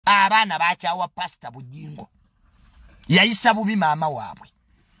abaana bakyawa Pastor Bujingo yayisa bubi maama waabwe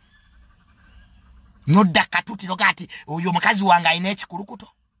nodda katutiro kati oyo mukazi wange ayina ekikulukuto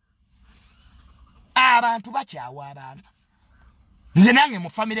abantu bakyawa abantu nze nange mu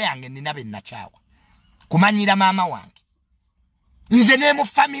famire yange nina be nakyawa kumanyira maama wange nze ne mu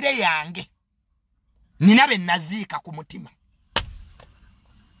famire yange nina be naziika ku mutima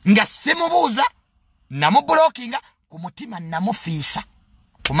nga simubuuza namubulokinga ku mutima namufiisa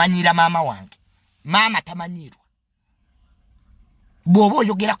kumanyira maama wange maama tamanyirwa bw'oba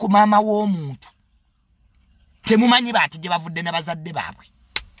oyogera ku maama w'omuntu temumanyi baati gye bavudde n'abazadde baabwe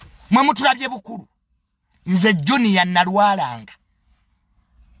mwe mutulabye bukulu nze Junior nalwalanga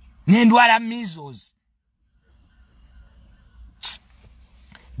n'endwala measles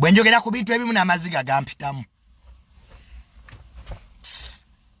bwe njogera ku bintu ebimu n'amaziga gampitamu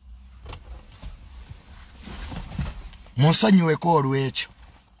munsonyiweko olw'ekyo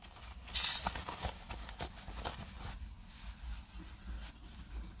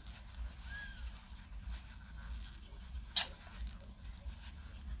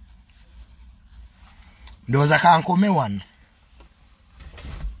ndowooza kankome wano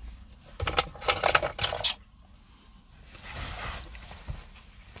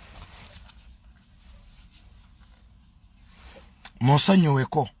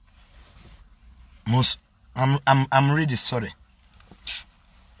munsonyiweko I'm really sorry.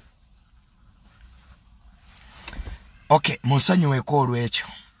 Okay, munsonyiweko olw'ekyo.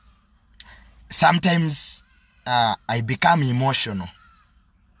 Sometimes I become emotional.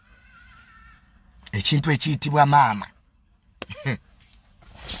 Ekintu ekiyitibwa maama.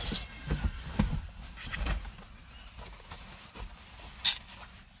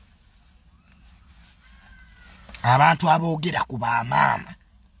 Abantu aboogera ku bamaama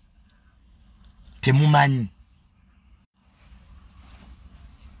temumanyi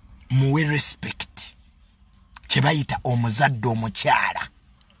muwe respect kyebayita omuzadde omukyala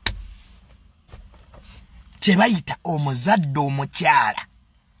kyebayita omuzadde omukyala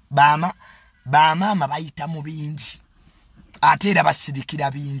bamaama bayita mu bingi ate era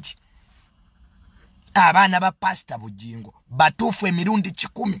basirikira bingi abaana ba Pastor Bujingo batuufu emirundi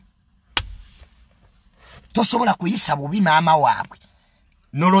 10 tosobola kuyisa bubi maama waabwe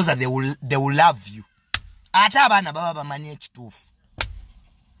noloza they will love you ate abaana baba bamanyi ekituufu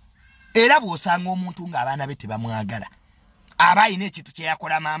era bw'osanga omuntu ng'abaana be tebamwagala aba ayina ekintu kye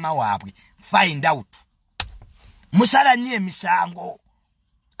yakola maama waabwe find out musala nnyo emisango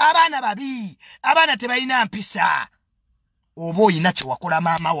abaana babi abaana tebalina mpisa oba oyina kye wakola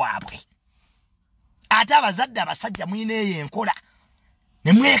maama waabwe ate abazadde abasajja mwina eyo enkola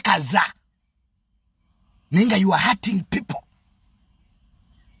ne mwekaza ninga you are hurting people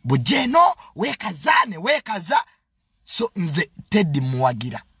Bujeno wekaza so nze Tedy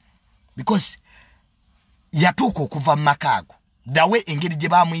muwagira because yatuuka okuva mu makaago dawe engeri gye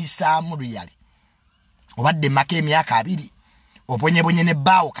bamuyisaamu luyali obadde maka emyaka 2 obonyebonye ne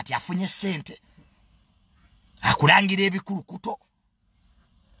bbaawo kati afunye ssente akulangira ebikulukuto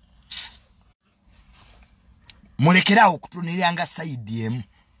mulekerawo okutuniranga sayidi emu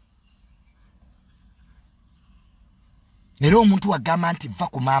era omuntu wagamba nti va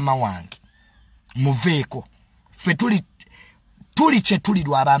ku maama wange muveeko ffe tuli kye tuli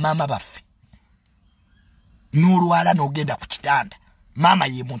lwa bamaama baffe n'olwala n'ogenda ku kitanda maama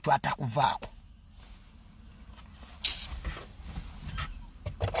ye muntu atakuvaako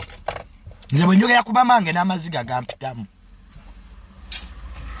nze bwe njogera ku maama wange n'amaziga gampitamu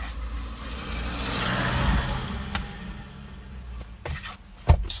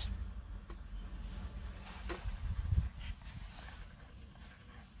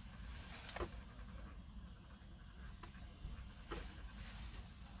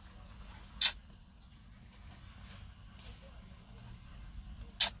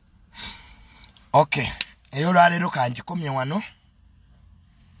Okay, eyo lwalero kanjikomye wano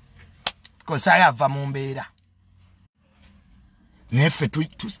because ayava mu mbeera neffe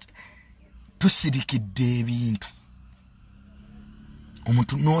tusirikidde ebintu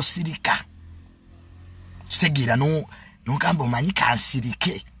omuntu n'osirika kitegeera n'ogamba omanyi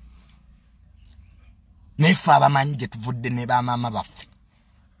kansirike neffe abamanyi gye tuvudde ne bamaama baffe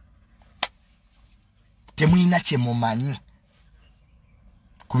temulina kye mumanyi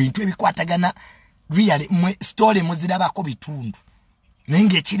ku bintu ebikwatagana really mwe story muzirabako bitundu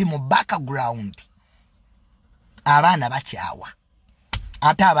nenge ekiri mu background abaana bakyawa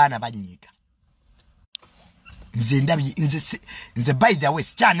ate abaana banyiga nze by the way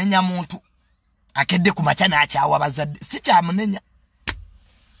sikyanenya muntu akedde ku makya n'akyawa bazadde sikyamunenya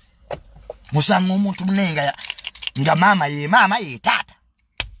musanga omuntu munenga nga maama ye taata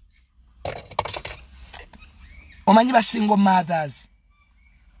omanyi ba single mothers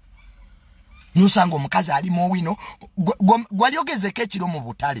nusanga omukazi ali mu wino gwaliogezeko ekiro mu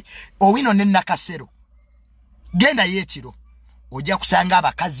butale owino ne nakasero genda yekiro ojja kusanga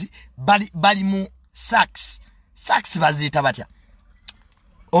abakazi bali mu sax bazita batya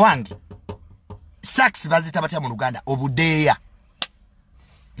owange sax bazita batya mu Luganda obudeya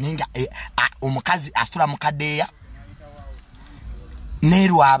ninga omukazi asula mu kadeya ne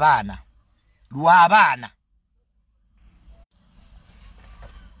lw'abaana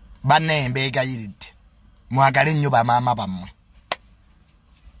banne mbegayiridde mwagale nnyo bamaama bammwe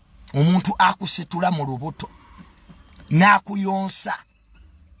omuntu akusitula mu lubuto n'akuyonsa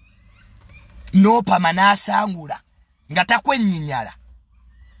n'opama n'asangula nga takwenyinyala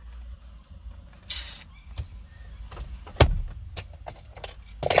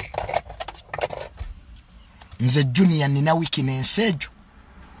nze Junior nina weakness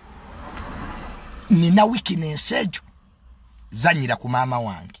ejo zanyira ku maama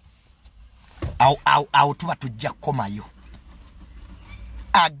wange awo tuba tujja komayo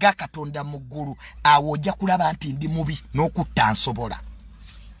aga Katonda muggulu awo ojja kulaba nti ndi mubi n'okutta nsobola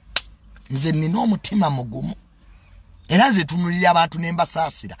nze nina omutima mugumu era nze tunulira abantu ne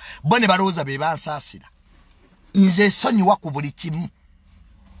mbasaasira bo ne balowooza be bansaasira nze sonyiwa ku buli kimu.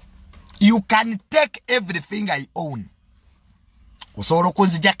 You can take everything I own. Osobola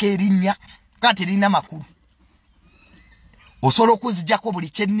okunzijjako erinnya kati lina makulu. Osobola okunzijjako buli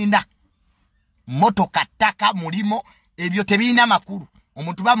kye nnina. Motoka, ttaka, mulimo ebyo tebiina makulu.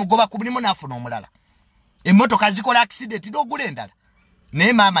 Omuntu bamugoba ku mulimu n'afuna omulala. Emmotoka zikola accident n'ogula endala.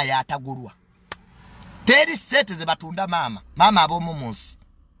 Naye maama yatagulwa. Tedy sente ze batunda maama ab'omu munsi.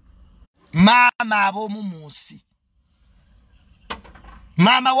 Maama ab'omu munsi.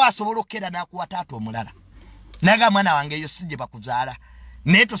 Mama wasobola okera nakuwa taata omulala. Naga mwana wange yo sije bakuzaala.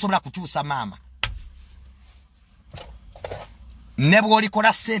 Naye tosobola kukyusa maama. Ne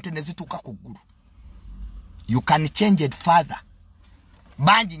bw'olikola sente ne zituuka ku ggulu. You can change it further.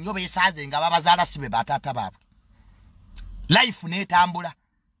 Bangi nnyo beesaaze nga babazaala si be bataata baabwe. Life n'etambula.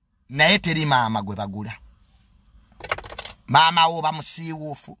 Naye teri maama gwe bagula. Maama oba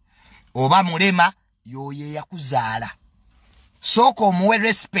musiiwuufu oba mulema yoye yakuzaala. Soko omuwe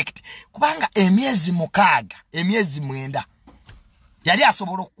respect kubanga emyezi 6 emyezi 9 yali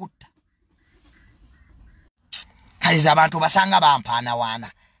asobola okutta. Kaiza abantu basanga bampaana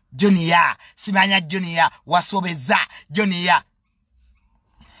wana Junior simanya Junior wasobeza Junior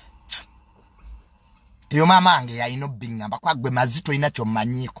yo mama ange yalina obbingamba kwagwe mazito inacho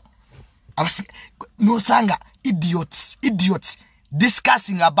manyiko nosanga idiots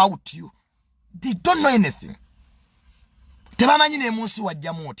discussing about you. They don't know anything. Tebamanyi ne munsi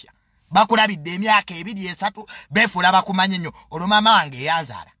wajjamu otya bakulabidde emyaka 2-3 beefula bakumanye nnyo olwo maama wange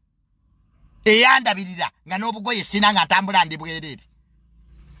yanzaala eyandabirira nga n'obugoye sina nga atambula ndi bwerere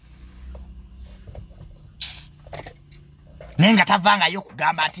nenga tavangayo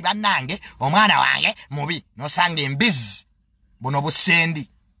kugamba ati bannange omwana wange mubi nosanga embizi buno busendi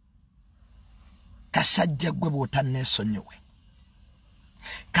kasajja gwe bw'otanneesonyiwe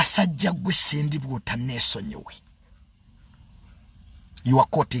kasajja gwe sendi bw'otanneesonyiwe. You are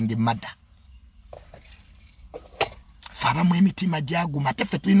quoting murder. Faba mu emitima gyaguma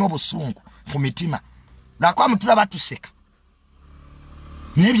tefe tulina obusungu ku mitima. Lwakwa mutula batuseka.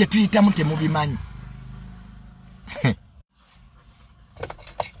 Nebye tuyitamu temubimanyi.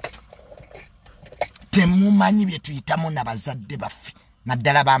 Temumanyi bye tuyitamu n'abazadde baffe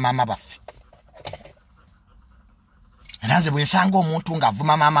naddala ba maama baffe. Nanze bwe nsanga omuntu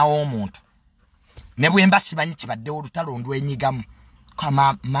ng'avuma maama w'omuntu ne bwe mba simanyi kibaddewo olutalo ndwenyigamu.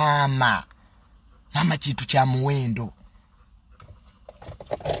 Kama mama kitu kya muwendo.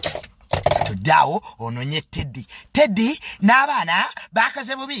 Tudawo ononye Tedy n'abaana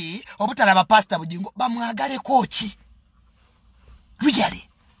bakaze bubi obutalaba pasta Bujingo bamwagale kochi. Really?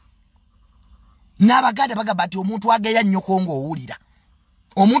 N'abaganda bagamba ati omuntu ageya nnyo kongo owulira.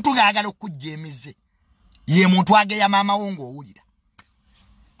 Omuntu ng'ayagala okujja emize ye muntu ageya maama wo ng'owulira.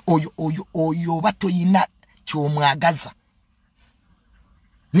 Oyo batoyina ky'omwagaza.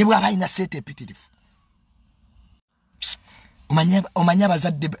 Nibwa abaina sete epitirifu. Omanya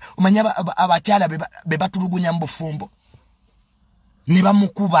bazadde omanya abakyala be batulugunya mbufumbo. Ne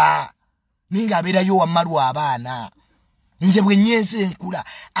bamukuba ninga abeerayo wammalu abaana. Nze bwe nyenze enkula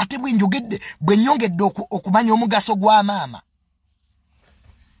ate bwe nyongedde okumanya omugaso gwa maama.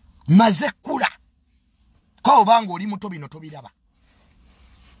 Maze kula. Kwa obanga oli muto bino tobiraba.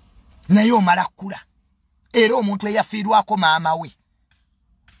 Naye omala kula. Era omuntu eyafiirwako maama we.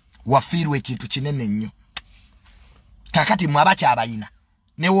 Wafiirwa ekintu kinene nnyo. Kakati mwaba kyabayina.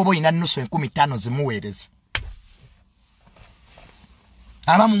 Ne woba oyina nnusu 15 zimuweereze.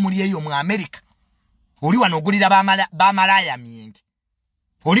 abamu muli eyo mu America oli wano ogulira bamalaya myenge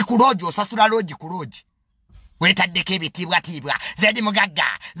oli ku lodge osasula lodge ku lodge wetaddeko ebitibwa zedi mugagga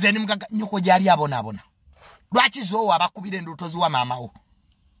nyuko gyali abona lwaki zo abakubira endotozi wa maamawo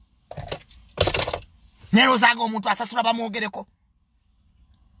nero zanga omuntu asasula bamwogereko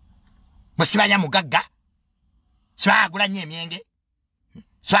musibanya mugagga swagula nye myenge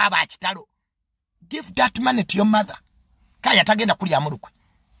swaba kitalo give that money to your mother kaya tagenda kuli amulukwe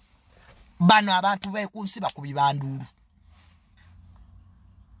bano abantu bekunsiba kubibandulu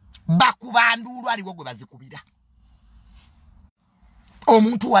bakubandulu aliwo gwe bazikubira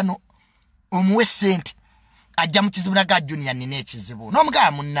omuntu wano omuwe sente ajja mu kizibu ga junior nine ekizibu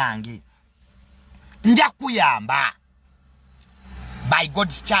n'omugaya munnange nja kuyamba by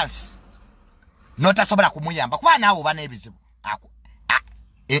God's chance notasobola kumuyamba kuba naawe oba n'ebizibu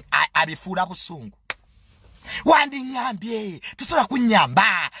abifuula busungu wandingambye tusobola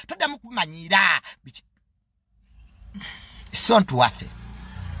kunyamba toddamu kumanyira sontu wathe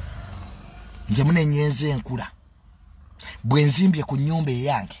nze munenyenze enkula bwe nzimbye ku nnyumba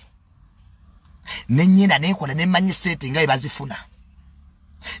eyange nenyina nekola nemmanyi sente nga ebazifuna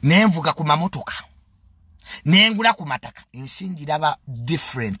nenvuga ku mamotoka nengula ku mataka ensingira ba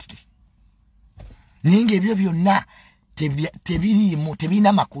differently ninge ebyo byonna tebiriimu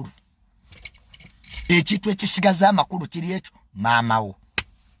tebina makulu ekitu ekisigaza amakulu kiri ekyo maamawo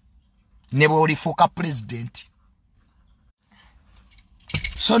ne bw'olifuuka president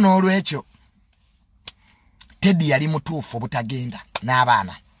so n'olwekyo Tedy yali mutuufu obutagenda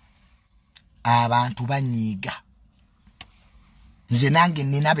n'abaana abantu banyiiga nze nange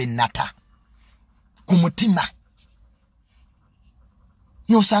nina bennata ku mutima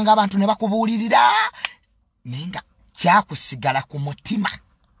nosanga abantu ne bakubuulirira nenga kyakusigala ku mutima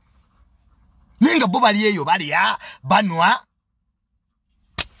nenga bo bali eyo balya banwa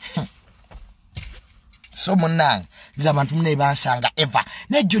so munnange nze abantu mune bansanga eva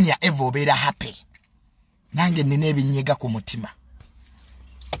ne junior eva obeera happy nange nina ebinyiga ku mutima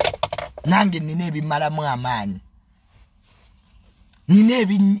nange nina ebimalamu amaanyi nina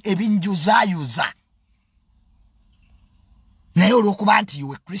ebinjuzayuza naye olw'okuba nti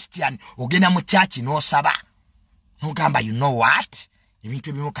iwe Christian ogenda mu church n'osaba n'ogamba you know what ebintu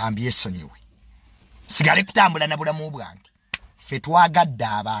ebimu kambi esonyiwe sigale kutambula na bulamu bwange ffe twagadde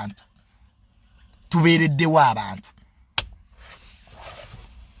abantu tubeereddewo abantu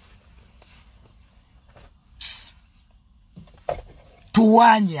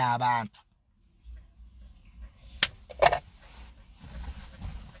tuwanye abantu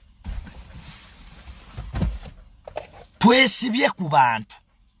twesibye ku bantu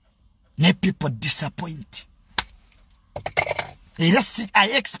ne people disappoint I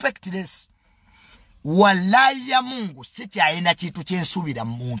expect this wallahi ya Mungu sikyayina kitu kyensubira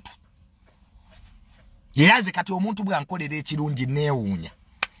mu muntu yaze kati omuntu bwankolera ekirungi neewuunya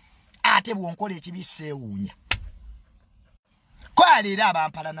ate bwonkola ekibi seewuunya kwalira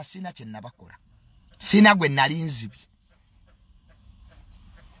abampalana sina kye nabakola sina gwe nali nzibi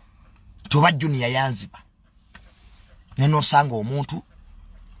tuba junior yanziba nenosanga omuntu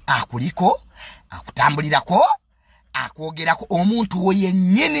akuliko akutambulirako akwogerako omuntu wo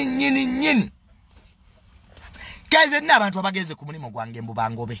yennyini kaze n'abantu abageze ku mulimo gwange mbu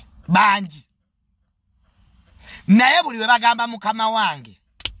bangobe bangi naye buli we bagamba mukama wange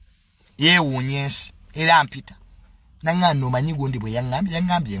yeewuunya ensi era mpita nangano manyi gundi bwe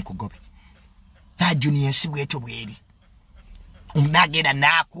yangambye enkugobe ta junior ensi bwetyo bweri unagera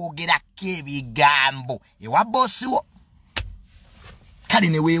nakwogerako ebigambo ewa bosi wo kale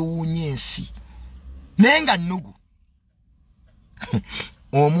ne weewuunya ensi nenga nnugu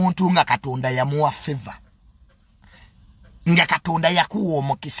omuntu nga Katonda yamuwa favor nga Katonda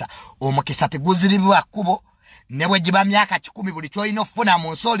yakuwa omukisa teguziribwa kubo ne bwe giba myaka 10 buli kyoyina ofuna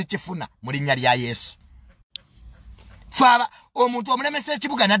mu nsoli kifuna mu linnya lya Yesu faba omuntu omulemesa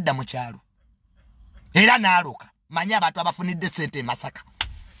ekibuga nadda mu kyalo era naaluka manya abantu abafunidde sente Masaka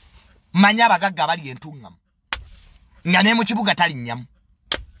manya abagagga bali entungamu nga ne mu kibuga tali nnyamu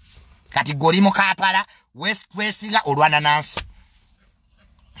kati goli mu Kampala West nga olwana nansi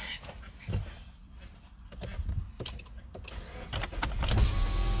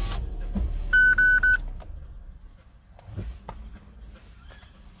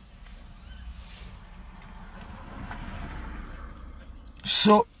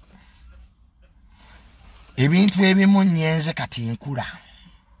so ebintu ebimu nyenze kati nkula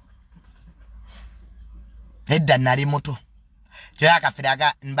edda nali muto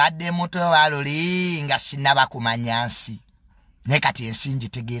kyakafiraga mbadde muto baluli nga sinaba kumanya nsi ne kati ensi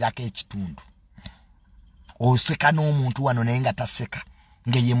ngitegeerako ekitundu oseka n'omuntu wano naye nga taseka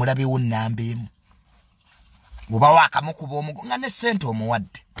ngeye mulabe wonnamba emu oba wakamukuba omugongo nga ne sente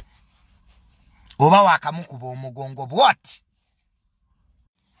omuwadde oba wakamukuba omugongo bwoti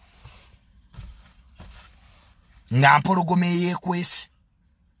nga mpologoma eyeekwese.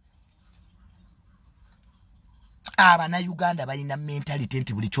 Abannayuganda balina mentality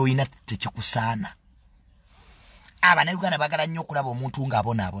nti buli kyoyina tekikusaana. Abannayuganda bagala nnyo okulaba omuntu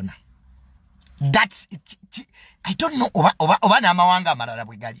ng'abonaabona. That's I don't know oba n'amawanga amalala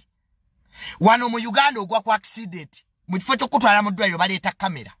bwe gali. Wano mu Uganda ogwa ku accident mu kifo ky'okutwala mu ddwaliro baleeta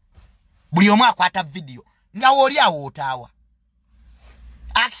kamera buli omu akwata video nga woli awo otaawa.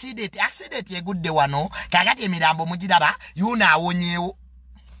 Accident egudde wano kakati emirambo mugiraba yuno awonyeewo.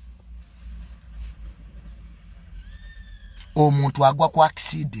 Omuntu agwa ku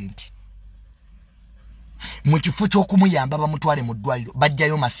accident mu kifo ky'okumuyamba bamutwale mu ddwaliro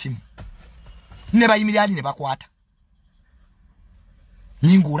bajjayo masimu ne bayimirira ne bakwata.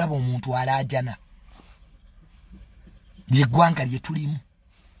 Nyinga olaba omuntu alaajana ly'eggwanga lye tulimu.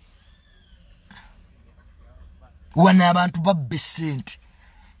 Wana abantu babbe ssente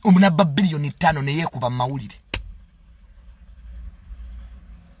omunabba biliyoni 5 ne yeekuba mu mawulire.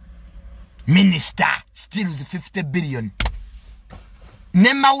 Minister steals 50 billion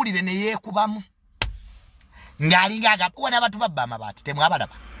ne mawulire ne yeekubamu ng'alinga agamba wana abantu babba amabaati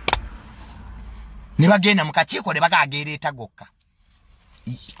temwabalaba ne bagenda mu kakiiko ne bagageereeta gokka.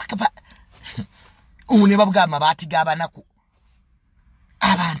 Ne babuga amabaati g'abanaku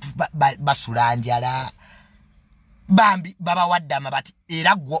abantu basula njala bambi babawadde amabaati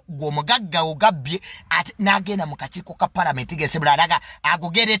era gw'omugagga ogabbye ate n'agenda mu kakiiko ka palamenti gesebula alaga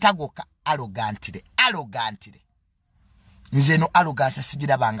agogereeta gokka. Arrogantire nze no arrogance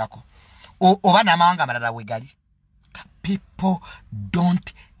sigirabangako oba n'amawanga amalala we gali. People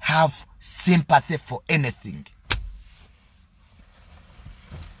don't have sympathy for anything.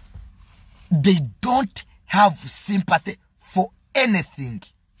 They don't have sympathy for anything.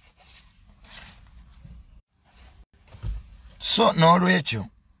 So, Norwecho,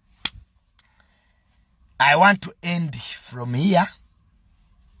 I want to end from here.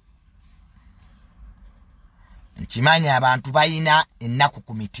 Nchimanya abantu bayina ennaku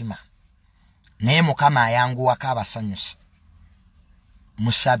ku mitima. Naye Mukama ayanguwako abasanyusa.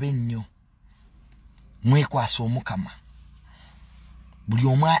 Musabe nnyo. Mwekwasa Omukama. Buli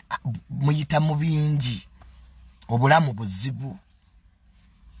omu muyita mu bingi. Obulamu buzibu.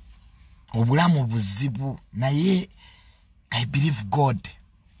 Naye I believe God.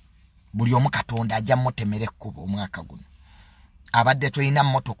 Buli omu Katonda ajja mutemere ekkubo omwaka guno. Abadde toyina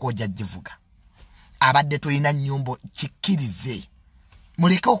mmotoka ojja givuga. Abadde toyina nnyumba kikkirize.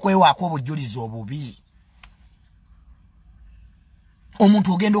 Muleke okwewaako obujulizi obubi.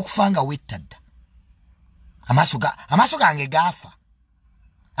 Omuntu ogenda okufanga wettadda. Amaaso gange gaafa.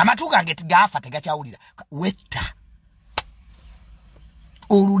 Amatu gange gaafa tegakyawulira. Wetta.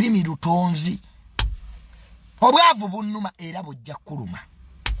 Olulimi lutonzi. Obwavu bunnuma era bujja kuluma.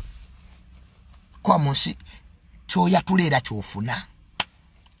 Kwa munsi kyoyatulera kyofuna.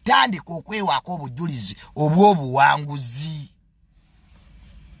 Tandika okwewaako obujulizi obw'obuwanguzi.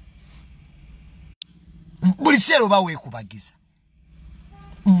 Buli kiseera oba weekubagiza.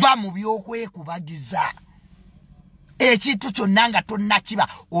 Va mu by'okwekubagiza. Ekintu kyonna nga tonnakiba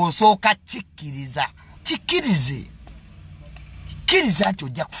osooka kikkiriza. Kikkirize. Kkiriza nti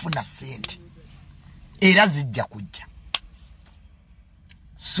ojja kufuna ssente. Era zijja kujja.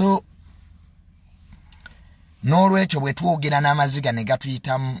 So, n'olwekyo bwe twogera n'amaziga ne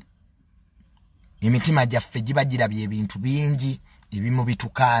gatuyitamu, emitima gyaffe giba girabye ebintu bingi, ebimu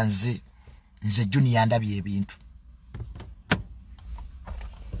bitukanze. Nze Junior ndabye ebintu.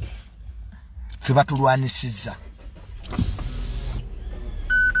 Ffe batulwanisiza.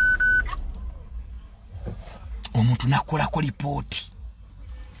 Omuntu nakolako lipooti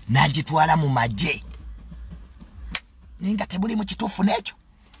n'agitwala mu magye. Ninga tebuli mu kituufu n'ekyo.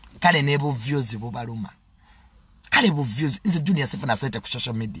 Kale ne buvyozi bubaluma. Kale buvyozi. Nze Junior sifuna sente ku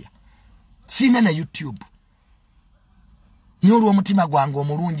social media. Sina na YouTube. Nyolu omutima gwange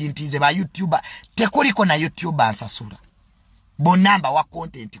omulungi nti nze ba YouTuber tekuliko na YouTuber ansasula. Bonamba wa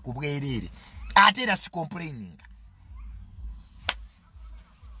content ku bwerere. Ate era si complaining.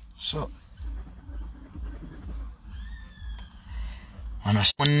 So ano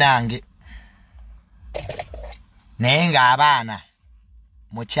munnange naye ng'abaana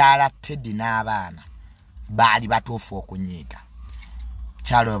mukyala Tedy n'abaana baali batuufu okunyiiga.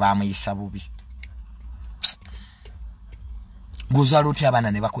 Kyalo baamuyisa bubi. Gozaala otya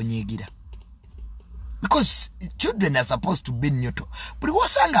abaana ne bakunyiigira? Because children are supposed to be neutral. Buli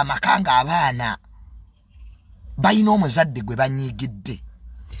wosanga amaka ng'abaana balina omuzadde gwe banyiigidde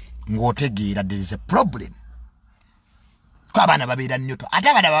ng'otegeera there is a problem. Kwa abaana babeera nnyoto ate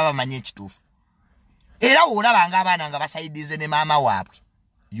abaana baba bamanyi ekituufu. Era olabanga abaana nga basaidize ne maama waabwe.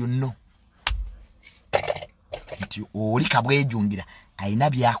 You know. Nti oli kabwejungira ayina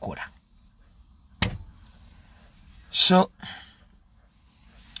byakola. So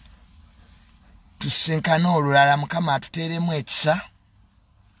tusinkana olulala Mukama atuteeremu ekisa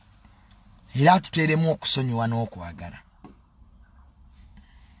era atuteeremu okusonyiwa n'okwagala.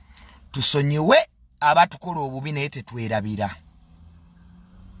 Tusonyiwe abatukola obubi naye tetwerabira.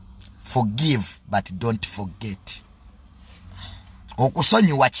 Forgive but don't forget.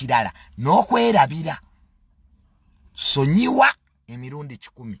 Okusonyiwa kirala n'okwerabira. Sonyiwa emirundi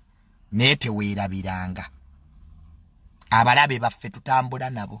 10 naye teweerabiranga. Abalabe baffe tutambula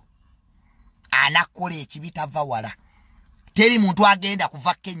nabo. Anakola ekibi tava wala. Teri muntu agenda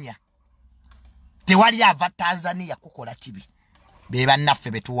kuva Kenya. Tewali ava Tanzania kukola kibi. Be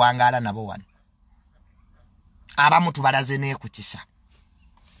bannaffe betuwangaala nabo wano. Abamu tubalaze n'ekukisa.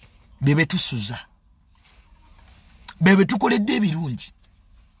 Bebe tusuza. Bebe tukoledde ebirungi.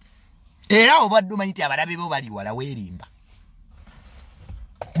 Era obadde omanyi nti abalabe bo bali wala weerimba.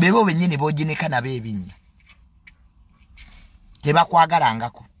 Bebo bennyini bogineka nabo ebinnya.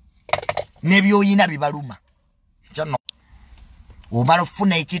 Tebakwagalangako. Nebyoyina bibaluma. Kyono. Omala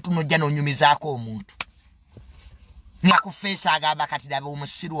ofuna ekintu nojja n'onyumizaako omuntu. Nga ku face agamba kati daba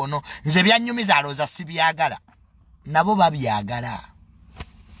omusiru ono nze byanyumiza alooza sibyagala. Nabo babyagala.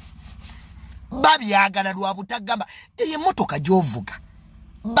 Babyagala lwa butagamba eyo emmotoka gy'ovuga.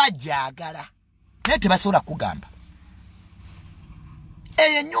 Bajagala. Naye tebasobola kugamba.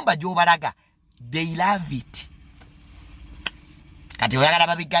 Eyo ennyumba gy'obalaga. They love it. Kati oyagala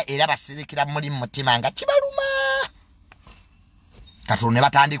babiga era basirikira muri mutima nga kibaluma. Kati ne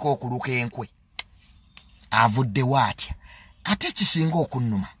batandika okuluka enkwe. Avudde watya. Ate kisinga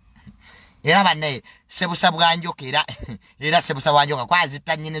okunnuma. Era banne sebusa bwanjoka era sebusa bwanjoka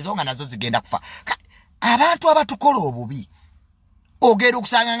kwazita nnyine zonga nazo zigenda kufa. Abantu abatukola obubi. Ogera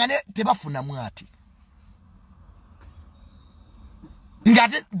okusanga nga tebafuna mwati.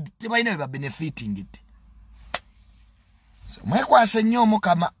 Ngate tebalina beba benefiting it. So mwekwase nnyo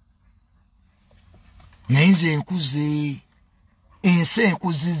Mukama. Nainze enkuze. Ense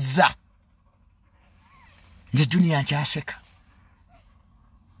enkuzizza. Nze Junior nkyaseka.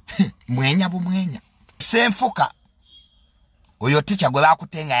 Mwenya bumwenya. Senfuka. Oyo ticha gwe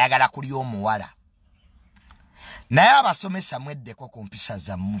bakutenga ayagala kuli omuwala. Naye abasomesa mweddeko ku mpisa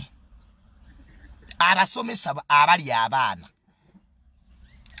zammwe. Abasomesa abali abaana.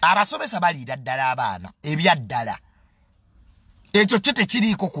 Abasomesa baliira ddala abaana. Ebya ddala. Ekyo kyo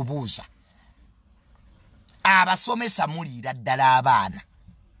tekiriiko kubuuza. Abasomesa muliira ddala abaana.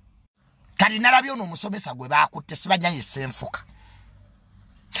 Kati nalabye ono omusomesa gwe bakutte sibanyanye Senfuka.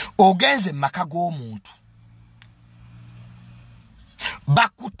 Ogenze maka g'omuntu.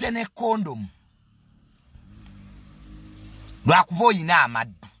 Bakutte ne kondomu. Lwakuba oyina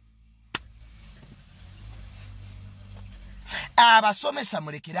amaddu. Abasomesa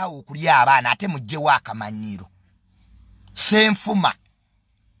mulekerawo okulya abaana ate mugjewo akamanyiro. Senfuma.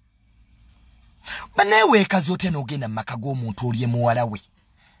 Baneweekazi otya n'ogenda mu maka g'omuntu olye muwala we.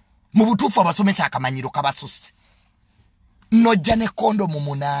 Mu butuufu abasomesa akamanyiro kabasusse. Nojja ne kondomu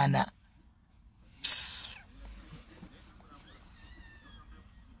 8.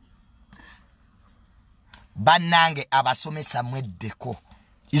 Bannange abasomesa mweddeko.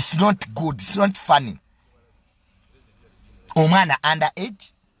 It's not good. It's not funny. Omwana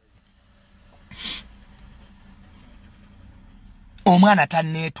underage. Omwana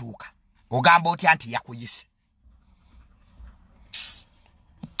tanneetuuka. Ogamba otya nti yakuyise.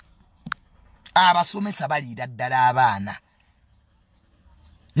 Abasomesa baliira ddala abaana.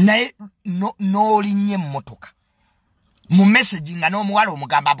 Naye n'olinnye emmotoka. Mu message nga n'omuwala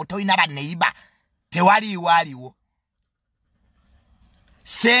omugamba butoyina baneiba. Tewaliwo.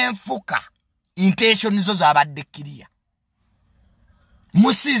 Senfuka. Intention zo zabadde kiriya.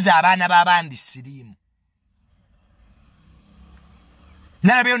 Musiza abaana b'abandi siriimu.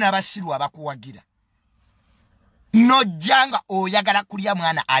 Nalabyeyo n'abasiru abakuwagira. Nojjanga oyagala kulya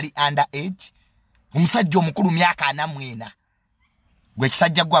mwana ali underage. Omusajja omukulu myaka 44. Gwe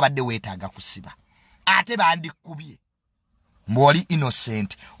kisajja gwe abadde weetaaga kusiba. Ate bandikubye. Mboli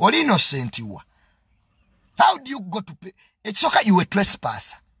innocent. Oli innocent wa. How do you go to pay? It's okay you were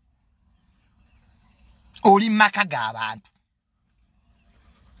trespasser. Oli maka g'abantu.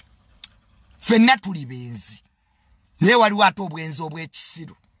 Fenna tuli benzi. Naye waliwo ate obwenzi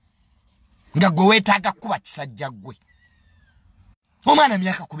obw'ekisiru. Nga gwe weetaaga kuba kisajja gwe. Omwana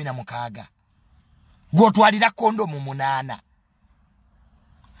myaka 16. Gw'otwalira kondomu 8.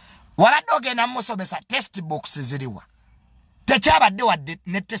 wabadde ogenda musomesa test box ziriwa tekyabadde wadde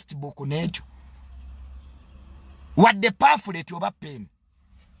ne test book n'ekyo wadde pamphlet oba pen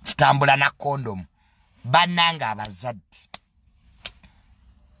kitambula na condom bannanga abazadde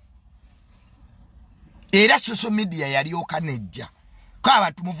era social media yalyoka nejja kwa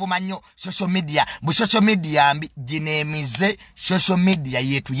abantu muvuma nnyo social media bu social media mbi gineemize social media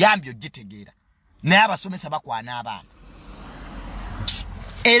yetu yambyo gitegeera naye abasomesa bakwana abaana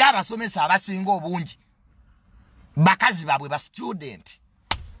era abasomesa abasinga obungi bakazi babwe ba student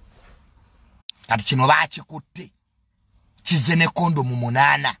kati kino baakikutte kize ne kondomu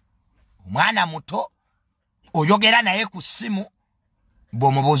 8 omwana muto oyogera naye ku ssimu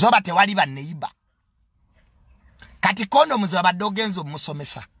bw'omubuuza oba tewali baneiba kati kondomu zabadde ogenza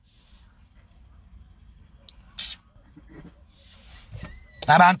omusomesa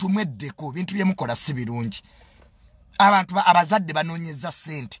abantu mweddeko bintu byemukola si birungi abantu abazadde banoonyeza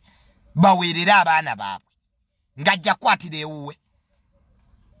ssente baweerera abaana baabwe ngajja kwatira ewuwe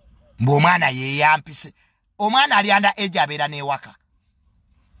mb'omwana yeeyampise omwana alyanda egi abeera n'ewaka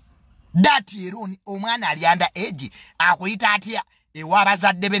dati eroni omwana alyanda egi akuyita atya ewa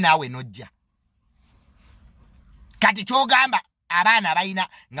abazadde be naawe nojja kati kyogamba abaana bayina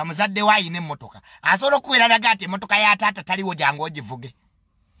nga muzadde waayina emmotoka asobola okubeera naga ati emmotoka ya taata taliwo jangu ogivuge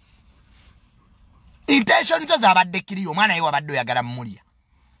intention zo zabadde kiriyo omwana ye wabadde oyagala mumulya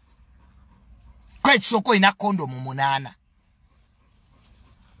kwekisooka olina kondomu 8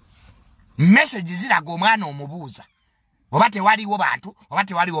 message ziraga omwana omubuuza oba tewaliwo bantu oba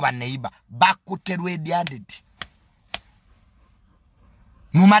tewaliwo banneiba bakutte red-handed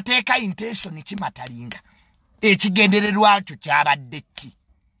mu mateeka intention kimatalinga ekigendererwa kyo kyabadde ki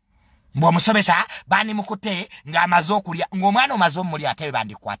mbw'omusomesa bani mukute ng'amaze okulya ng'omwana omaze omulya ate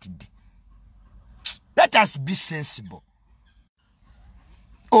bandikwatidde. Let us be sensible.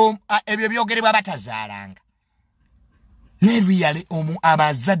 Ebyo byogerebwa batazaalanga neruyale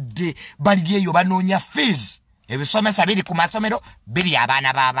abazadde bali eyo banoonya fees ebisomesa biri ku masomero biri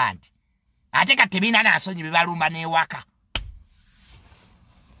abaana b'abandi ate kati bina nasonyi bibalumba n'ewaka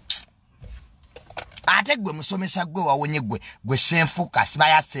ate gwe musomesa gwe wawonye gwe Senfuka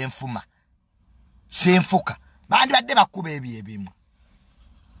sibaya Senfuma Senfuka bandi badde bakuba ebyo ebimu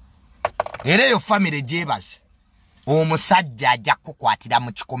era eyo family jebaze omusajja ajja kukwatira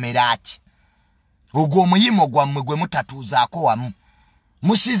mu kikomera ki ogwo omuyimo gwammwe gwe mutatuuzaako wamu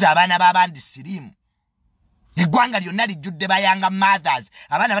musiza abaana b'abandi sirimu eggwanga lyonna lijjudde bayanga mothers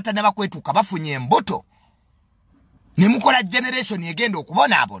abaana batannaba kwetuuka bafunye embuto ne mukola generation egenda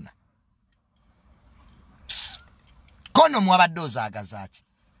okubonaabona kono mwabadde ozaagazaaki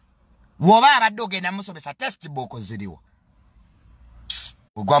woba abadde ogenda musomesa textbook ziriwo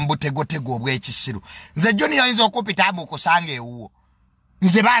ogwambutegotego obw'ekisiru nze joni yoyinza okupitamu okusanga ewuwo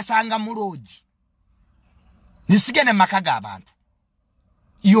nze baasanga mu loogi nsigene maka g'abantu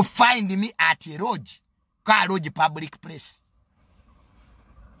you find me at a lodge ka lodge public place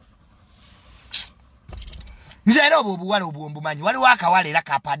nze era obwo obuwala obwombumanyi waliwo akawala era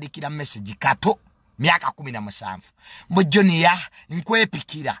kapaadikira message kato myaka 17 mbu joni ya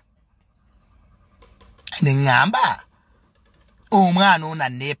nkwepikira neŋŋamba omwana ono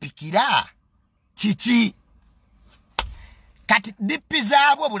anneepikira kiki kati dipi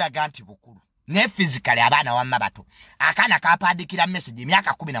zaabwe bulaga nti bukulu ne physically abaana wamma bato akaana kapaadikira message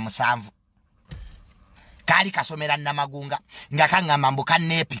myaka 17 kali kasomera Namagunga nga kaŋŋamba mbu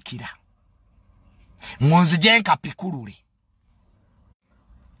kanneepikira ngonzije nkapikulule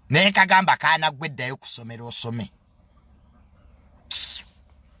naye kagamba kaana gweddayo kusomera osome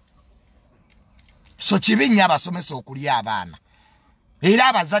so kibi nnyo abasomesa okulya abaana era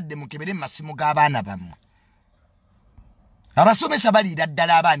abazadde mukebere mu masimu g'abaana bammwe abasomesa baliira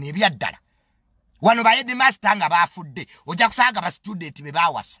ddala abaana ebya ddala wano ba headmaster nga baafudde ojja kusanga ba student be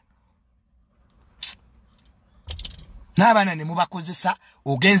baawasa n'abaana ne mubakozesa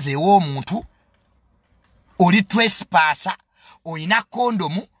ogenze ew'omuntu oli trespassa oyina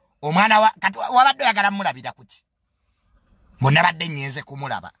kondomu omwana wabadde oyagala mulabira kuki bonna badde nyenze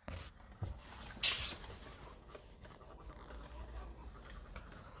kumulaba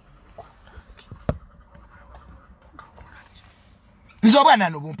nze obwana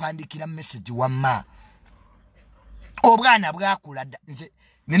no bumpandikira message wamma obwana bwakula nze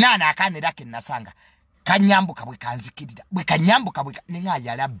ninaana akanera ke nasanga kanyambuka bwe kanzikirira bwe kanyambuka bwe ninga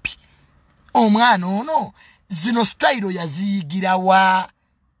ya labbi omwana ono zino style yaziyigira wa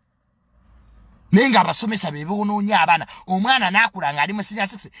nenga abasomesa bebonoonya abaana omwana nakulanga ali mu senior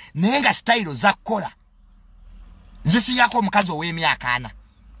 6 nenga style zakola zisiyako omukazi ow'emyaka 4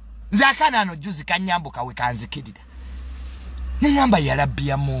 nze akaana ano juzi kanyambuka we kanzikirira ningamba ya labbi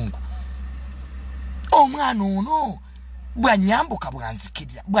ya Mungu omwana ono bwanyambuka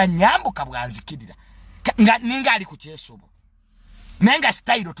bwanzikirira nga ninga ali ku kyesobo nenga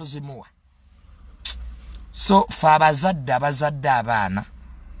style tozimuwa. So fa abazadde abaana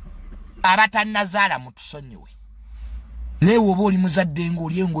abatannazaala mutusonyiwe. Newe oba oli muzadde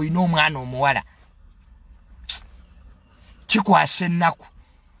ng'oli ng'olina omwana omuwala kikwasa ennaku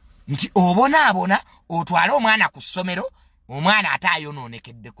nti obonaabona otwale omwana ku ssomero, omwana ate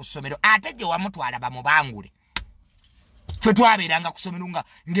ayonoonekedde ku ssomero, ate gye wamutwala bamubangule. Ffe twabeeranga ku ssomero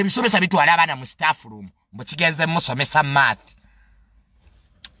ng'ebisomesa bitwala abaana mu staff room bwe kigenze musomesa math.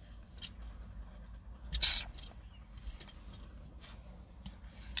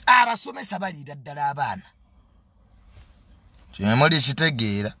 Abasomesa baliira ddala abaana. Kyemuli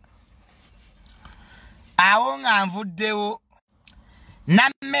kitegeera. Awo nga nvuddewo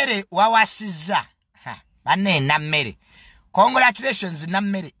nammere wawasizza. Banne nammere. Congratulations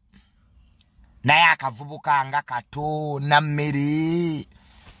nammere. Naye akavubuka nga kato nammere.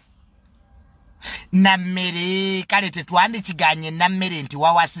 Kale tetwandikiganye nammere nti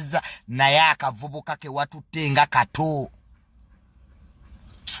wawasizza naye akavubuka ke watutte nga kato.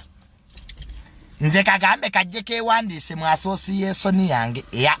 Nze kagambe kajje kewandiise mu association yange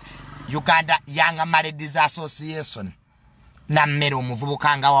eya Uganda Young Marrieds Association. Nammere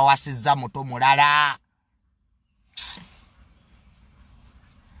omuvubuka nga wawasizza muto mulala.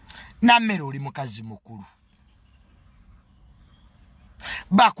 Nammere oli mukazi mukulu.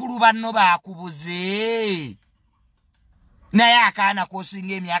 Bakulu banno bakubuze. Naye akaana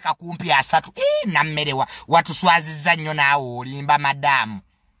kosinga emyaka kumpi 3. Nammere watuswazizza nnyo naawe olimba madamu.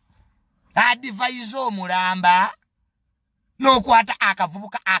 Advise omulamba n'okwata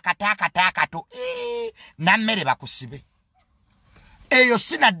akavubuka akataakato nammere bakusibe. Eyo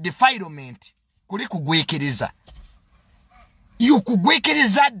sina defilement kuli kugwikiriza.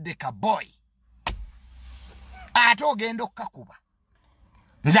 Yukugwikiriza deka boy. Ate ogenda okukakuba.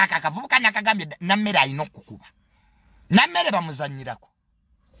 Nze akavubuka nakagambye nammere alina okukuba. Nammere bamuzanyirako.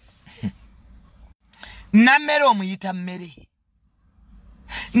 Nammere omuyita mmere.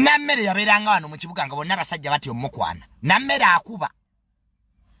 Nammere yabeeranga wano mu kibuga nga bonna basajja bati omukwana. Nammere akuba.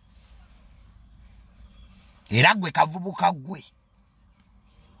 Era gwe kavubuka gwe.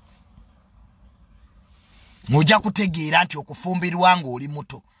 Mujja kutegeera nti okufumbirwa ng'oli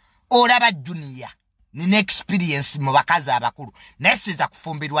muto. Olaba junior. Nina experience mu bakazi abakulu. Naye siza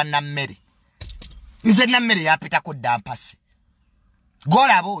kufumbirwa nammere. Nze nammere yapitako dampasi.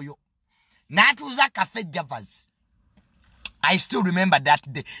 Golaba oyo. N'atuuza Cafe Javas. I still remember that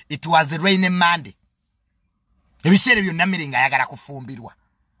day. It was a rainy Monday. Ebiseera byonna nammere nga ayagala kufumbirwa.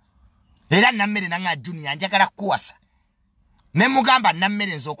 Era nammere nanga junior njagala kuwasa. Ne mugamba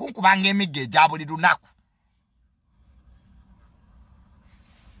nammere nze okunkubanga emigga egya buli lunaku.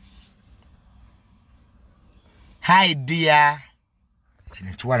 Hi dear.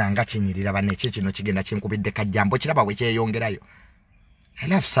 Kino kiwala nga kinyirira banne kino kigenda kinkubidde kajjambo kiraba bwe kyeyongerayo. I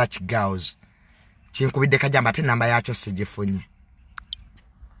love such girls. Kinkubidde kajjamba ate namba yakyo sigifunye.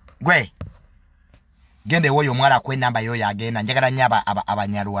 Gwe. Gende woyo mwala kwe namba yo yagenda njagala nyaba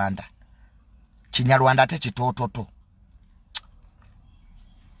abanyarwanda. Kinyarwanda ate kitototo.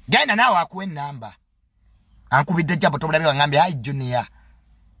 Genda nawe akuwe namba. Ankubidde jabo tobulabe ngambe hi junior.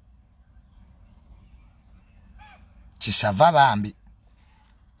 Kisava bambi.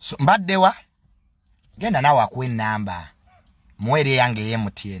 So mbaddewa. Genda nawe akuwe namba. Mwere yange ye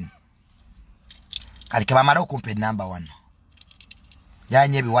MTN. Kalike bamala okumpe namba wano.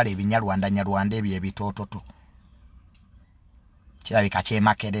 Yanye ebiwala ebinyarwanda ebyo ebitototo. Kirabika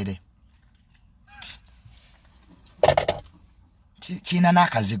kyemakerere. Kina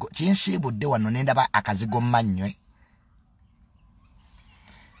n'akazigo. Kinsiibudde wano nendaba akazigo mmanywe.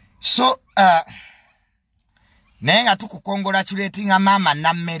 So, naye nga tukukongratulatinga maama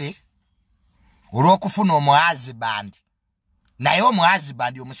nammere olw'okufuna omuhazibandi. Naye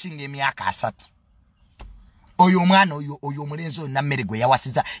omuhazibandi omusinga emyaka 3. Oyo omwana oyo omulenzi nammere gwe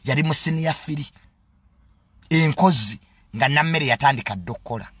yawasiza yali mu senior 3. Enkozi nga nammere yatandika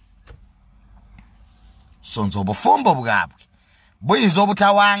dokkola. So nze obufumbo bwabwe buyinza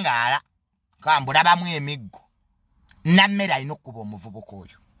obutawangaala kambulabamu emiggo. Nammere alina okuba omuvubuka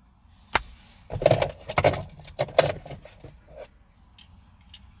oyo.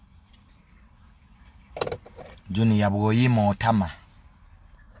 Junior bwoyima otama.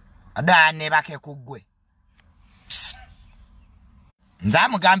 Adaane bake kugwe. Nza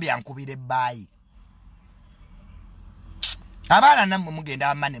mugambye ankubire bbayi. Abaana nammwe mugenda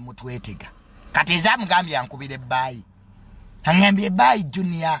amane mutwetega. Kati nza mugambye ankubire bbayi. Angambye bbayi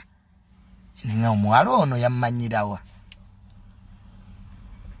Junior. Ninga omuwala ono yammanyirawa.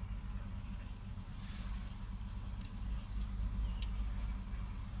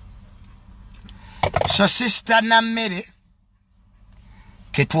 So sister Namere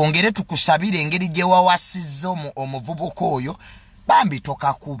ketwongere tukusabire engeri gye wawasizza omuvubuka oyo bambi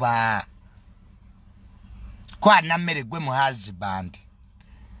toka kuba kwa Namere gwe mu husband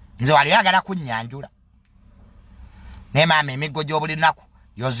nze wali yagala kunyanjula ne mama emigo gy'obulinaku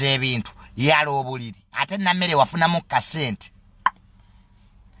yoze ebintu yalo obuliri ate Namere wafunamu kasente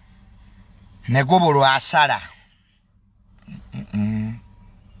ne gobolo asala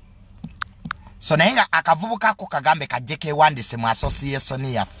so nayenga akavubuka ko kagambe kajeke wandise mu association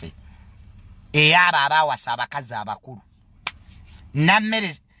yaffe eyaba abawasa abakazi abakulu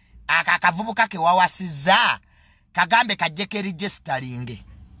Namere akavubuka ke wawasiza kagambe kajeke registering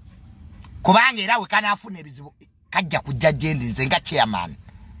kubanga era we kana afuna ebizibu kajja kujja jendi nze nga chairman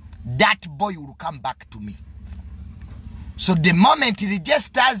that boy will come back to me so the moment he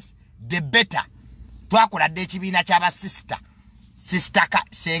registers the better twakola de kibiina ky'aba sister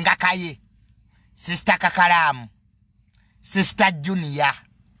senga kaye sister kakalamu sister junior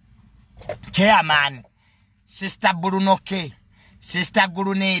chairman sister Brunoke sister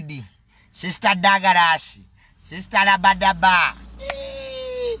Gurunedi sister Dagarashi sister Labadaba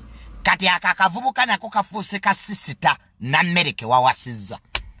kati akakavubuka nako kafuuse ka sisita Namere ke wawasiza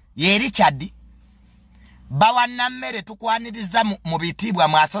ye Richard bawa Namere tukwaniriza mu bitibwa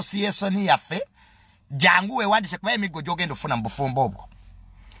mu association yaffe jangu we wandise kuba emigo gyogenda ofuna mu bufumbo obwo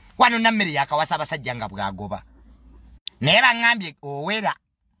wano Namere yakawasa abasajja nga bwagoba naye bangambye owera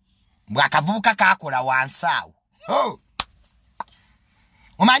bwakavubuka kakola wansaawo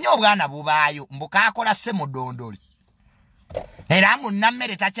omanyi obwana bubaayo mbukakola semudondoli era mu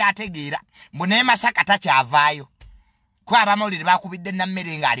Namere takyategeera mbu ne Masaka takyavaayo kwa abamawulire bakubidde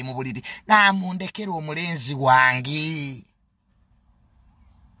Namere ng'ali mu buliri namundekera omulenzi wange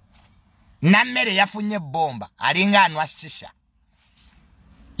Namere yafunye bomba alinga anwa shisha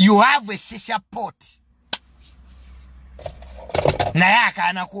you have a shisha pot naye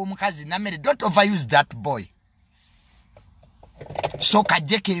akaana k'omukazi Namere don't overuse that boy so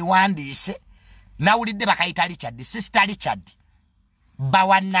kajeke ewandiise nawulidde bakayita Richard sister Richard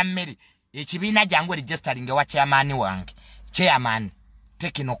bawa Namere ekibiina jangu registering wa chairman wange chairman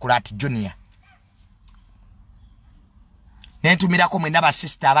Technocrat Junior nentumirako mwena ba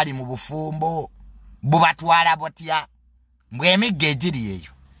sister abali mu bufumbo bubatwala botya mbwemigga egiri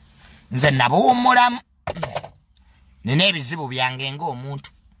eyo nze nabuwummulamu nina ebizibu byange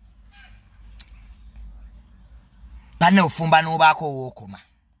ng'omuntu banne ofumba n'obaako owookoma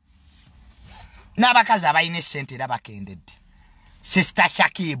n'abakazi abalina essente era bakendedde sister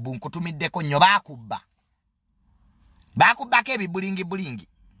Shakibu nkutumiddeko nnyo bakubbako ebibulingi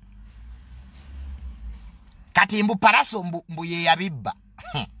kati mbu paraso mbu ye yabibba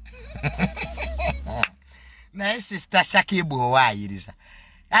naye sister Shakibu owaayiriza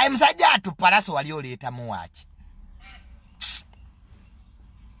ayi musajja atu paraso wali oleeta muwaki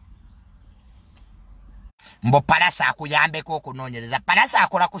mbo parasa akuyambeko okunoonyereza parasa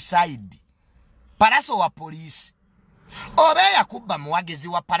akola ku side paraso wa polisi oba yakubba muwagezi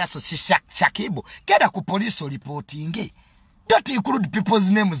wa paraso si Shakibu genda ku police reporting don't include people's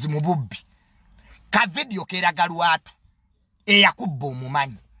names mu bubbi ka video keraga lwatu eyakubba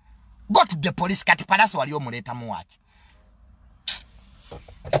omumanyi go to the police kati paraso wali omuleeta muwaki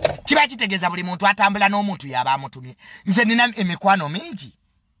kiba kitegeeza buli muntu atambula n'omuntu yaba amutumye nze nina emikwano mingi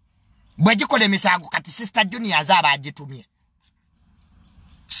bwe gikola emisango kati sister Junior azaaba agitumye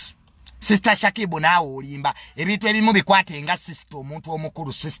sister Shakibu naawe olimba ebintu ebimu bikwate nga sister omuntu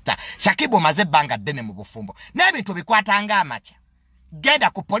omukulu sister Shakibu maze ebbanga ddene mu bufumbo n'ebintu bikwata nga amakya genda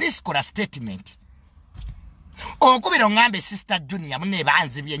ku police kola statement okubira ongambe sister Junior mune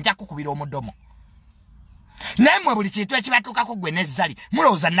banzibye nja kukubira omudomo nemwe buli kintu ekibatuukako gwe nezzali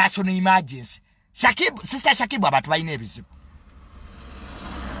mulowooza national emergency sister Shakibu abantu balina ebizibu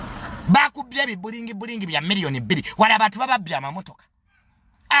bakubye ebibulingi bya miliyoni 2 wala abantu bababye amamotoka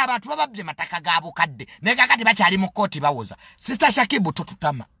abantu bababye mataka gaabo kadde ne kakati bakyali mu kooti bawoza sister Shakibu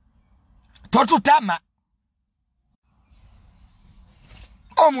totutama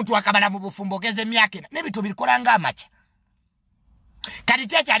omuntu akabala mu bufumbo geze myaka n'ebintu bikola nga amacha kati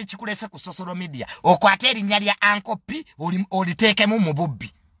kyali kikulese ku social media okwata erinnya lya Uncle P oliteekemu mu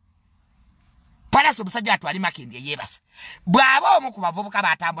bubbi paraso musajja atwali makindi yebasa bwaba omu ku bavubuka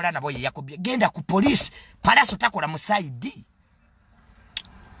batambula nabo ye yakubye genda ku police paraso takola mu side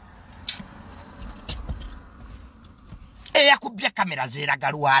yakubye kamera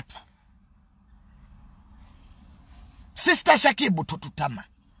zeraga lwatu sister Shakibu tututama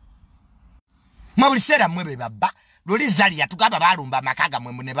mwabulisera mwebe baba loli zali yatugaba balumba makaga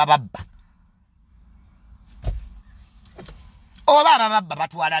mwe ne bababba oba babba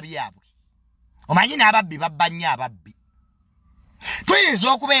batwala byabwe omanyi n'ababbi babba nnyo ababbi tuyinza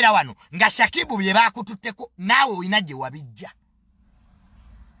okubeera wano nga Shakibu bye baakututteko naawe olina gye wabijja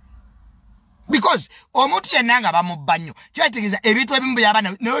because omuntu yenna nga bamubba nnyo kyetegeeza ebintu ebimu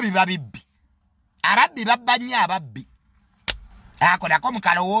by'abaana naye biba bibbi ababbi babba nnyo ababbi akolako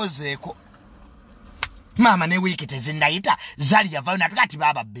mukalowoozeeko maama ne wiiki tezinnayita zali yavayo natuka ati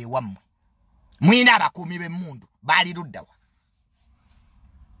baababba ewammwe mwina abakuumi b'emmundu baali luddawa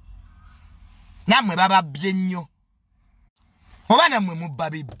nammwe bababbye nnyo oba nammwe mubba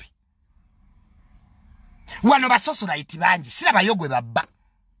bibbi wano basosolayiti bangi sirabayo gwe babba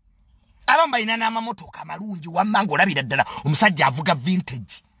abamu balina n'amamotoka amalungi wamma ng'olabira ddala omusajja avuga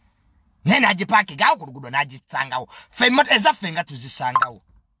vintage naye n'agipaakingawo ku luguudo n'agisangawo ezaffe nga tuzisangawo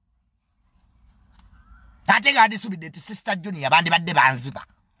ate nga adisubidde ti sister Junior bandibadde banziba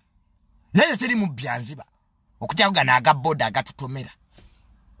naye teri mubbi anziba okutyako gano agabooda agatutomera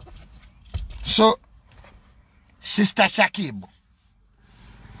so sister Shakibu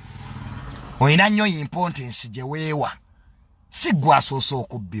olina nnyo importance gye weewa si gwe asoose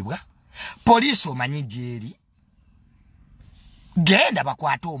okubbibwa poliisi omanyi gyeri genda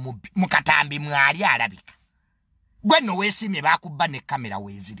bakwate omubbi mukatambi mwali alabika gwe nno weesiimye baakubba ne kamera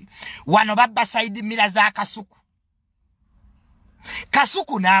weeziri wano babba saidi mira za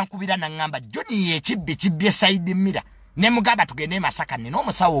Kasuku n'ankubira n'aŋŋamba Junior ekibbi kibbye saidi mira ne mugamba tugende Masaka nina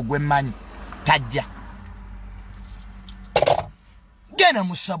omusawo ogw'emmanyi tajja genda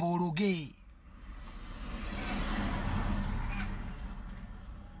musaba ologe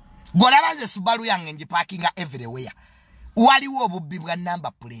gwolabanze Subaru yange ngiparkinga everywhere waliwo obubbi bwa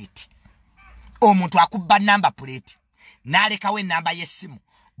number plate omuntu akubba number plate n'alekawo enamba y'essimu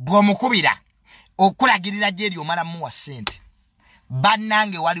bw'omukubira okulagirira gyeri omala muwa ssente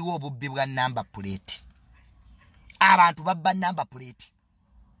bannange waliwo obubbi bwa number plate abantu babba number plate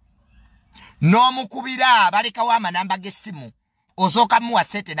n'omukubira balekawo amanamba g'essimu osooka muwa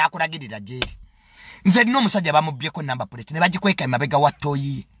ssente n'akulagirira gyeri nze nno omusajja bamubbyeko number plate ne bagikweka emabega wa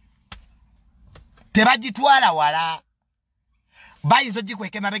ttooyi tebagitwala wala bayinza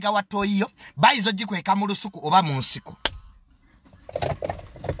ogikweka emabega wa ttooyiyo bayinza ogikweka mu lusuku oba mu nsiko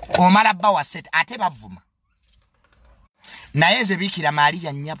omala bba wa ssente ate bavuma naye nze biikira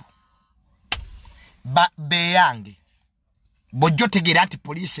Maaliya nnyabo beyange bw'ojja otegeera nti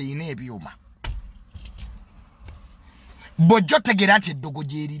poliisi eyina ebyuma bw'ojja otegeera nti eddogo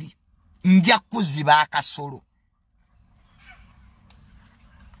gyeriri nja kuziba akasolo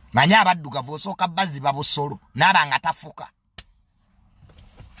manyi abaddugavu osooka baziba busolo naaba nga tafuka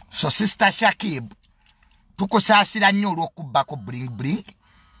so sister Shakibu tukusaasira nnyo olw'okubbako bling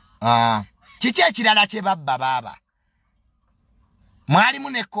kiki ekirala kye babba baaba mwalimu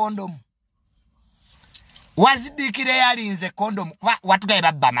ne kondomu wazidiikira yalinze kondomu kuba watugaye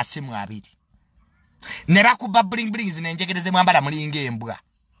babba amasimu 2 ne bakubba bling zinenjegereze mwambala mulinga embwa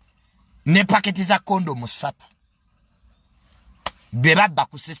ne paketi za kondomu 3 be babba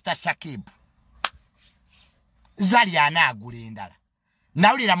ku sister Shakibu zali anaagula endala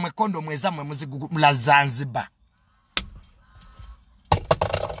nawulira mwe kondomu ezammwe muzigula Zanzibar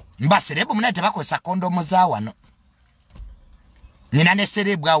mba serebu munaye tebakozesa kondomu za wano nina ne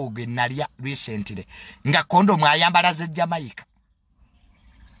serebu awo gwe nalya recently nga kondomu ayambala ze Jamaica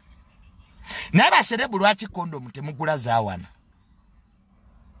naye baserebu lwaki kondomu temugula za wano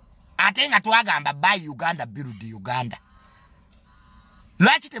ate nga twagamba buy Uganda build Uganda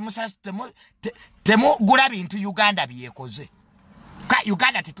lwaki temugula bintu Uganda byekoze ka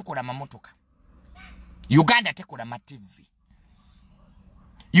Uganda tetukola mamotoka Uganda tekola ma TV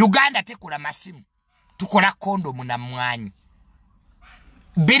Uganda tekola masimu tukola kondomu na mwanyi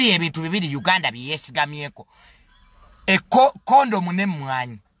biri ebintu bibiri Uganda byesigamyeko kondomu ne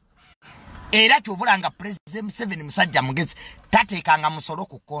mwanyi era kyovulanga President Museveni musajja mugezi tateekanga musolo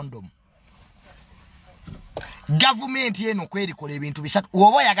ku kondomu gavumenti eno kwerikola ebintu bisatu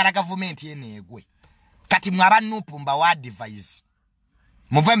oba oyagala gavumenti eno egwe kati mwaba Nupumba wa advise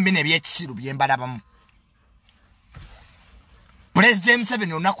muve mbine ebyekisiru byembalabamu President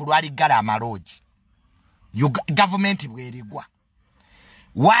Museveni olunaku lwaligala amaloogi gavumenti bwerigwa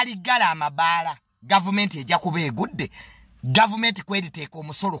waligala amabaala gavumenti ejja kuba egudde gavumenti kweriteeka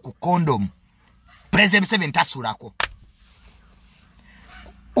omusolo ku kondomu President Museveni tasulako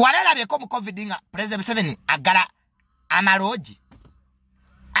walalabeko mu COVID nga President Museveni agala amaloogi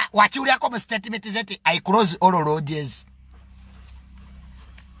wakiwulyako mu statement zeti I close all lodges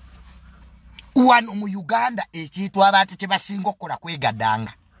wano mu Uganda ekintu abantu kyebasinga okukola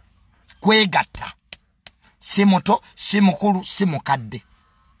kwegatta si muto si mukulu si mukadde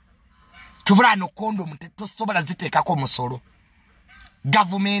kivulano kondomu tosobola ziteekako musolo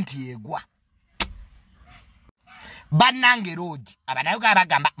gavumenti egwa bannange road abanayoga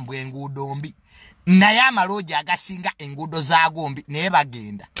bagamba mbwe enguudo mbi naye amaloogi agasinga enguudo zaago mbi naye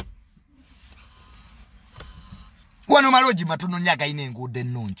bagenda wano maloogi matono nnyo agayina enguudo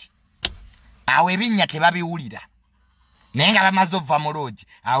ennungi awo ebinnya tebabiwulira naye nga bamaze ova mu loogi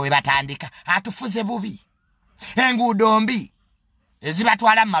awo batandika atufuze bubi enguudo mbi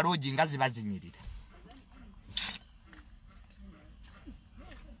ezibatwala mu maloogi nga ziba zinyirira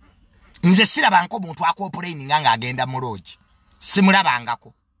nze sirabangako omuntu akoopulaininga ng'agenda mu loogi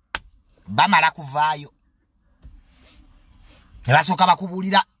simulabangako bamala kuvaayo ne basooka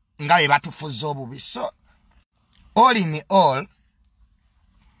bakubuulira nga bwe batufuza obubi so all in all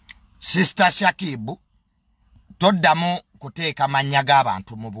sister Shakibu toddamu kuteeka mannya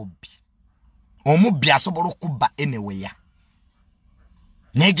g'abantu mu bubbi omubbi asobola okubba anywhere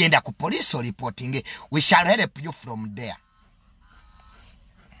negenda ku police reporting we shall help you from there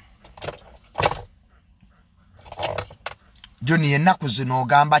Joni ennaku zino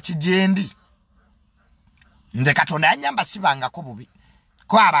ogamba kijendi nze Katonda yanyamba sibangako bubi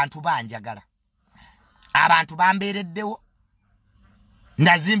ko abantu banjagala abantu bambeereddewo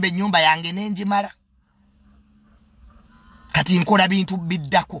ndazimba ennyumba yange nenjimala kati nkola bintu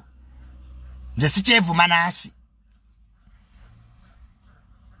biddako nze sikyevuma nansi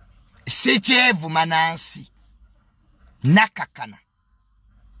sikyevuma nansi nakakana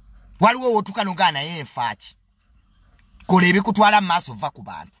waliwo wotukano gana yenfaaki kola ebikutwala mu maaso va ku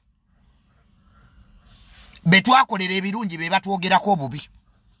bantu betwakolera ebirungi be batwogerako obubi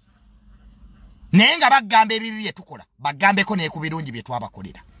naye nga bagamba ebibi bye tukola bagambeko naye ku birungi bye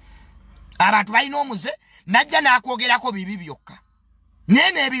twabakolera abantu balina omuze najja n'akwogerako bibi byokka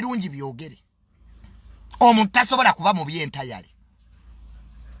naye n'ebirungi byogere omuntu tasobola kuba mu byentayale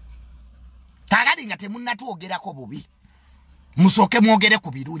tagali nga temunnatwogerako bubi musooke mwogere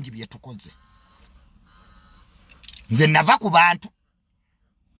ku birungi bye tukoze nze nava ku bantu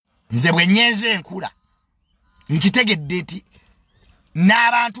nze bwe nyenze enkula nkitegedde nti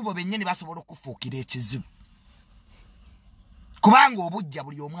n'abantu bo bennyini basobola okufuukira ekizibu kubanga obujja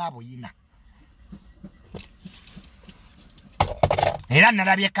buli omu abuyina era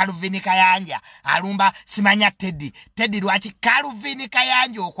nalabye Calvin Kayanja alumba simanya Tedy lwaki Calvin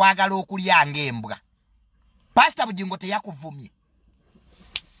Kayanja okwagala okulyanga embwa Pastor Bujingo teyakuvumye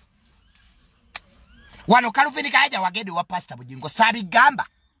wano Calvin Kayanja wagende wa Pastor Bujingo sabigamba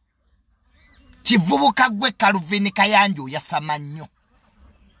kivubuka gwe Calvin Kayanja yasama nnyo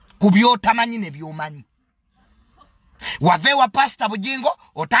kubyotamanyi ne byomanyi wave wa Pastor Bujingo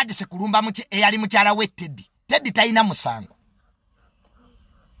otadise kulumba muki eyali mukyala we Tedy tayina musango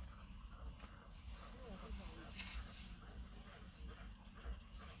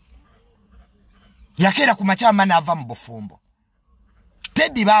yakera ku makyama n'ava mu bufumbo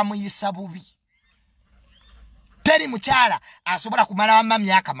Tedy bamuyisa bubi Tedy mukyala asobola kumala wamma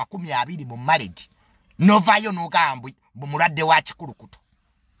myaka 20 mu marriage novayo n'ogambwe bumulwadde wa kikulukuto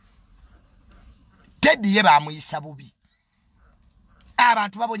Tedy ye bamuyisa bubi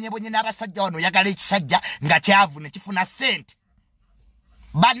abantu babonyebonye n'abasajja wano yagala ekisajja nga kyavu ne kifuna sente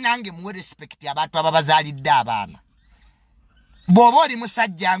bannange muwe respect abantu ababazaalidde abaana bw'oba oli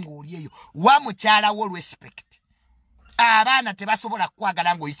musajja ng'oli eyo wa mukyala wo respect abaana tebasobola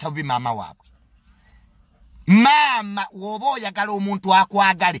kwagala ng'oyisa bubi maama waabwe maama woba oyagala omuntu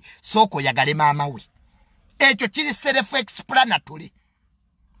akwagale sooka oyagale maama we ekyo kiri self explanatory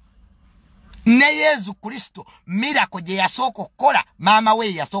ne Yesu Kristo mirako gye yasooka okukola maama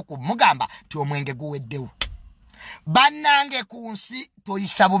we yasooka omugamba ti omwenge guweddewo bannange ku nsi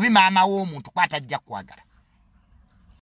toyisa bubi maama w'omuntu kwatajja kwagala